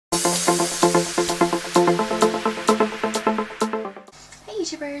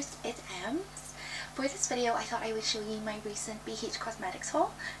YouTubers, it's Ems. For this video I thought I would show you my recent BH Cosmetics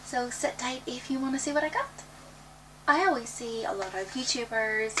haul, so sit tight if you want to see what I got. I always see a lot of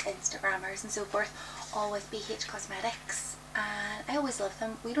YouTubers, Instagrammers and so forth all with BH Cosmetics, and I always love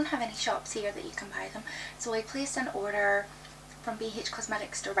them. We don't have any shops here that you can buy them, so I placed an order from BH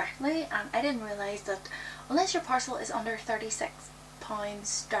Cosmetics directly, and I didn't realise that unless your parcel is under £36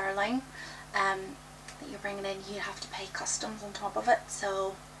 sterling that you're bringing in, you have to pay customs on top of it,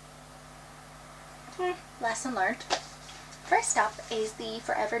 so lesson learned. First up is the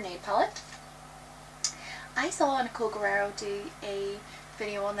Forever Nude palette. I saw Nicole Guerrero do a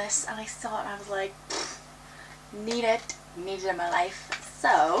video on this and I saw it and I was like, need it in my life.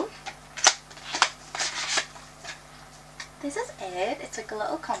 So this is it. It's like a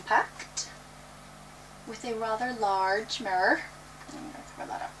little compact with a rather large mirror. I'm going to cover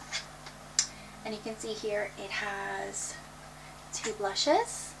that up. And you can see here it has 2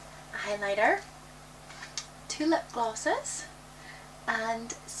 blushes, a highlighter, 2 lip glosses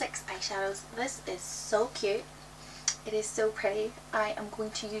and 6 eyeshadows. This is so cute. It is so pretty. I am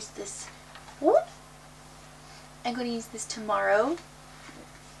going to use this. I'm going to use this tomorrow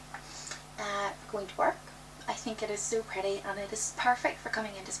going to work. I think it is so pretty and it is perfect for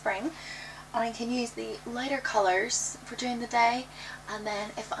coming into spring. And I can use the lighter colours for during the day, and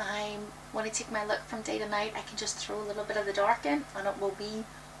then if I want to take my look from day to night I can just throw a little bit of the dark in and it will be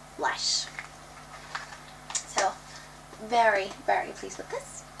flush. So very pleased with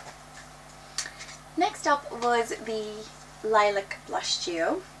this. Next up was the Lilac blush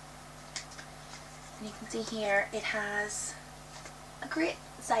duo, and you can see here it has a great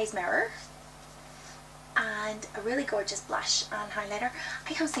size mirror and a really gorgeous blush and highlighter.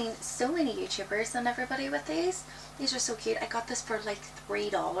 I have seen so many YouTubers and everybody with these. These are so cute. I got this for like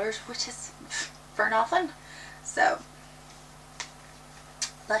 $3, which is for nothing. So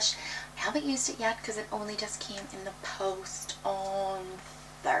blush. I haven't used it yet because it only just came in the post on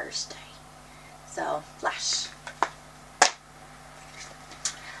Thursday. So blush.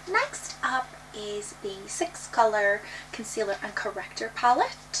 Next up is the 6 color concealer and corrector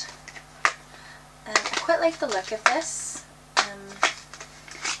palette. I quite like the look of this.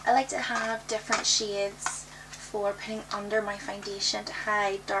 I like to have different shades for putting under my foundation to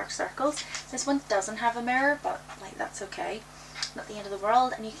hide dark circles. This one doesn't have a mirror, but like that's okay. Not the end of the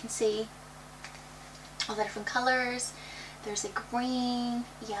world. And you can see all the different colours. There's a green,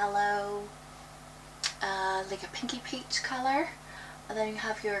 yellow, like a pinky peach colour. And then you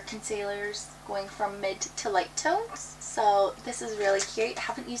have your concealers going from mid to light tones. So this is really cute. I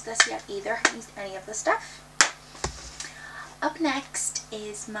haven't used this yet either. I haven't used any of the stuff. Up next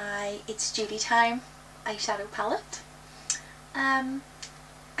is my It's Judy Time eyeshadow palette. I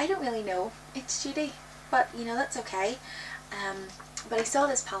don't really know It's Judy, but you know, that's okay. But I saw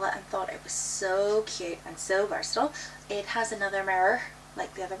this palette and thought it was so cute and so versatile. It has another mirror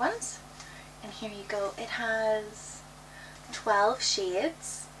like the other ones. And here you go. It has 12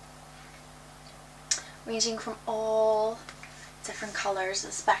 shades ranging from all different colours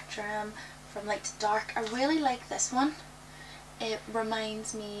of the spectrum from light to dark. I really like this one. It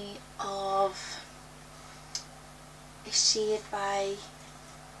reminds me of a shade by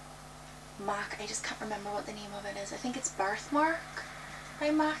MAC. I just can't remember what the name of it is. I think it's Birthmark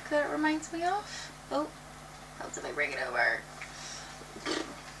by MAC that it reminds me of. Oh, helps if I bring it over.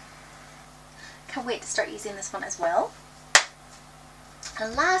 Can't wait to start using this one as well.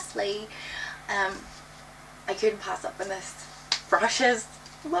 And lastly, I couldn't pass up on this, brushes.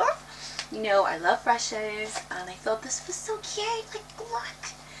 You know I love brushes, and I thought this was so cute. Like,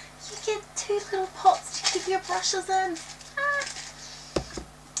 look, you get 2 little pots to keep your brushes in.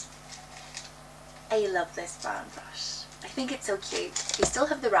 I love this fan brush. I think it's so cute. They still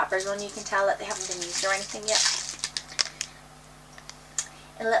have the wrappers on. You can tell that they haven't been used or anything yet.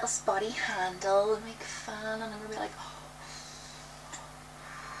 A little spotty handle, like fan, and I'm gonna be like, oh.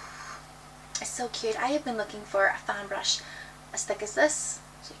 It's so cute. I have been looking for a fan brush as thick as this,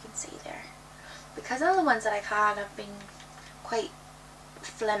 as you can see there, because all the ones that I've had have been quite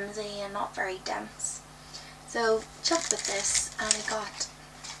flimsy and not very dense. So chuffed with this, and I got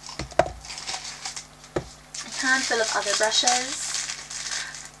a handful of other brushes,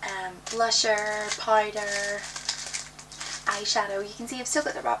 blusher, powder, eyeshadow. You can see I've still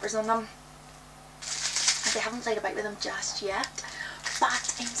got the wrappers on them, as I haven't played about with them just yet.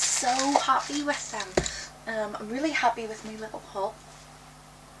 But I'm so happy with them. I'm really happy with my little haul.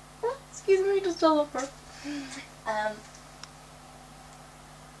 Oh, excuse me, just a lover. Yeah,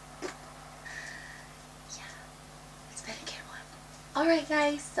 it's been a good one. Alright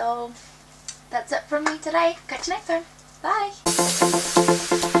guys, so that's it from me today. Catch you next time. Bye!